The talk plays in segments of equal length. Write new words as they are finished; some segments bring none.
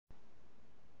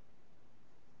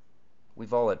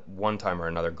We've all at one time or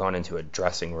another gone into a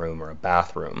dressing room or a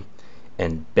bathroom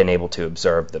and been able to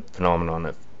observe the phenomenon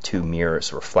of two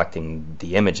mirrors reflecting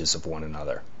the images of one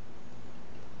another.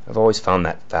 I've always found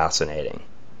that fascinating.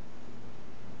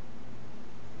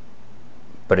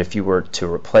 But if you were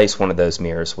to replace one of those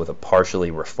mirrors with a partially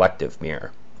reflective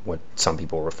mirror, what some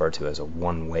people refer to as a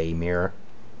one-way mirror,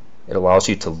 it allows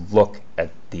you to look at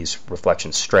these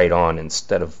reflections straight on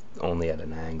instead of only at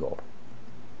an angle.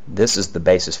 This is the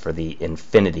basis for the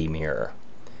infinity mirror,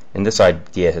 and this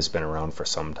idea has been around for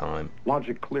some time.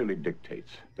 Logic clearly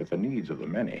dictates that the needs of the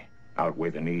many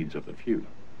outweigh the needs of the few.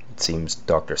 It seems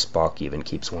Dr. Spock even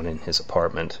keeps one in his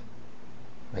apartment,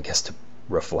 I guess to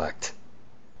reflect.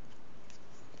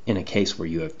 In a case where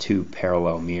you have two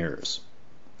parallel mirrors,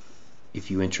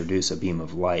 if you introduce a beam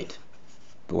of light,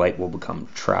 the light will become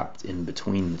trapped in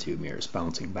between the two mirrors,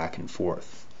 bouncing back and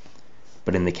forth.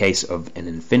 But in the case of an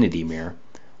infinity mirror,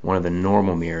 one of the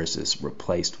normal mirrors is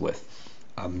replaced with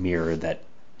a mirror that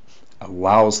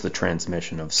allows the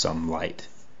transmission of some light.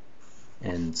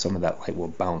 And some of that light will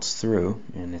bounce through,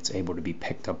 and it's able to be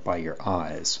picked up by your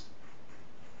eyes.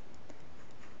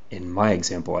 In my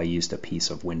example, I used a piece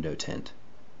of window tint.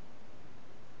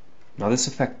 Now this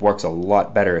effect works a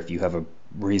lot better if you have a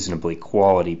reasonably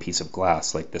quality piece of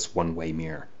glass like this one-way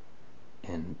mirror.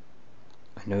 And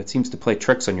I know it seems to play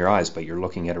tricks on your eyes, but you're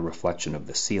looking at a reflection of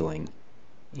the ceiling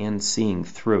and seeing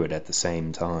through it at the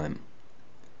same time.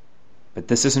 But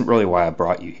this isn't really why I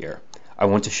brought you here. I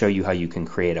want to show you how you can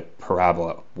create a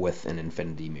parabola with an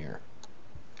infinity mirror.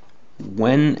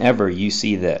 Whenever you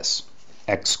see this,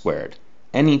 x squared,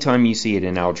 anytime you see it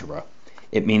in algebra,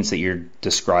 it means that you're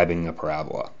describing a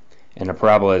parabola. And a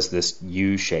parabola is this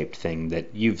U-shaped thing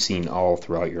that you've seen all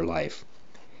throughout your life.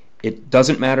 It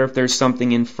doesn't matter if there's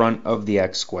something in front of the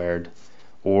x squared,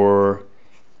 or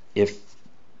if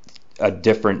a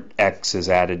different x is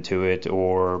added to it,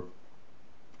 or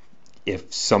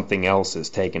if something else is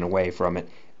taken away from it.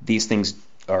 These things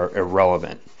are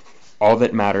irrelevant. All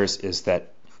that matters is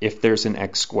that if there's an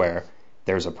x square,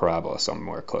 there's a parabola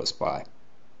somewhere close by.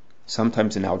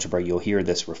 Sometimes in algebra you'll hear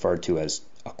this referred to as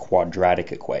a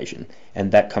quadratic equation,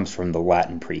 and that comes from the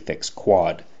Latin prefix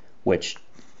quad, which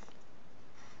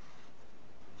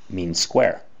means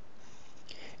square.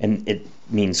 And it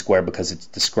means square because it's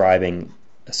describing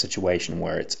a situation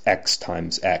where it's x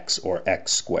times x, or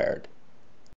x squared.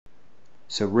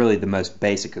 So really the most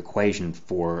basic equation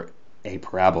for a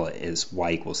parabola is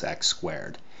y equals x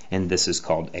squared, and this is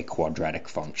called a quadratic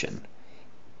function.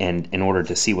 And in order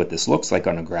to see what this looks like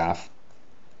on a graph,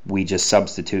 we just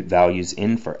substitute values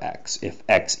in for x. If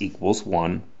x equals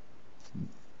 1,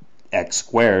 x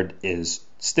squared is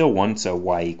still 1, so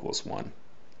y equals 1.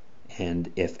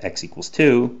 And if x equals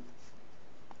 2,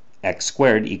 x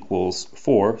squared equals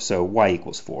 4, so y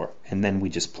equals 4. And then we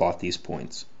just plot these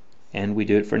points. And we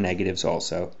do it for negatives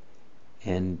also.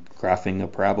 And graphing a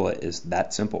parabola is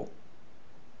that simple.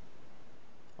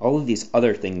 All of these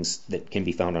other things that can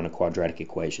be found on a quadratic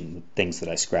equation, the things that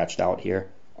I scratched out here,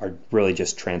 are really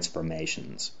just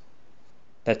transformations.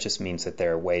 That just means that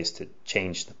there are ways to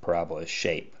change the parabola's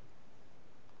shape,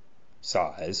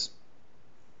 size,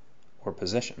 or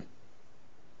position.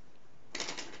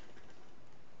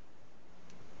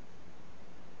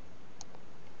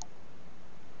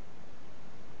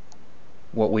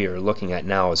 What we are looking at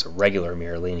now is a regular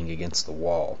mirror leaning against the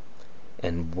wall,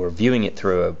 and we're viewing it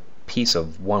through a piece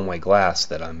of one-way glass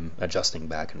that I'm adjusting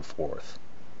back and forth.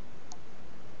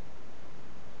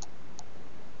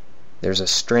 There's a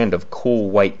strand of cool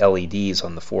white LEDs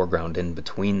on the foreground in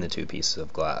between the two pieces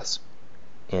of glass,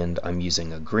 and I'm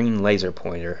using a green laser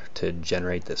pointer to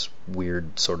generate this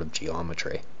weird sort of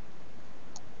geometry.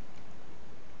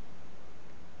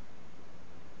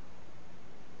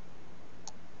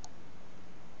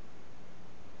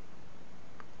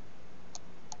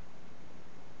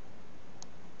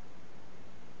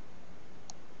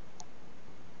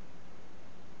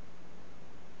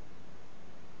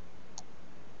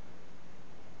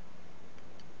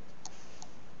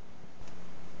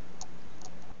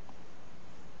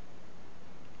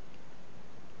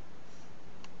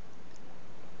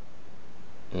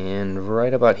 And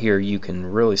right about here you can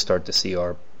really start to see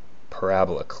our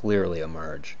parabola clearly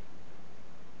emerge.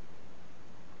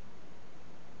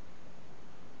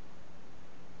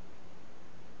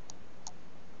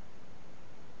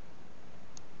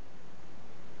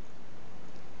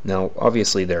 Now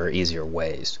obviously there are easier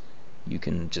ways. You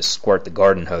can just squirt the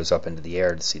garden hose up into the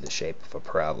air to see the shape of a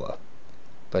parabola.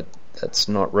 But that's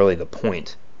not really the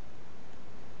point.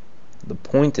 The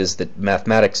point is that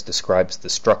mathematics describes the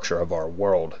structure of our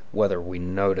world, whether we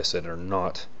notice it or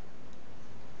not.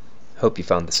 Hope you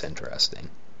found this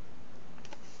interesting.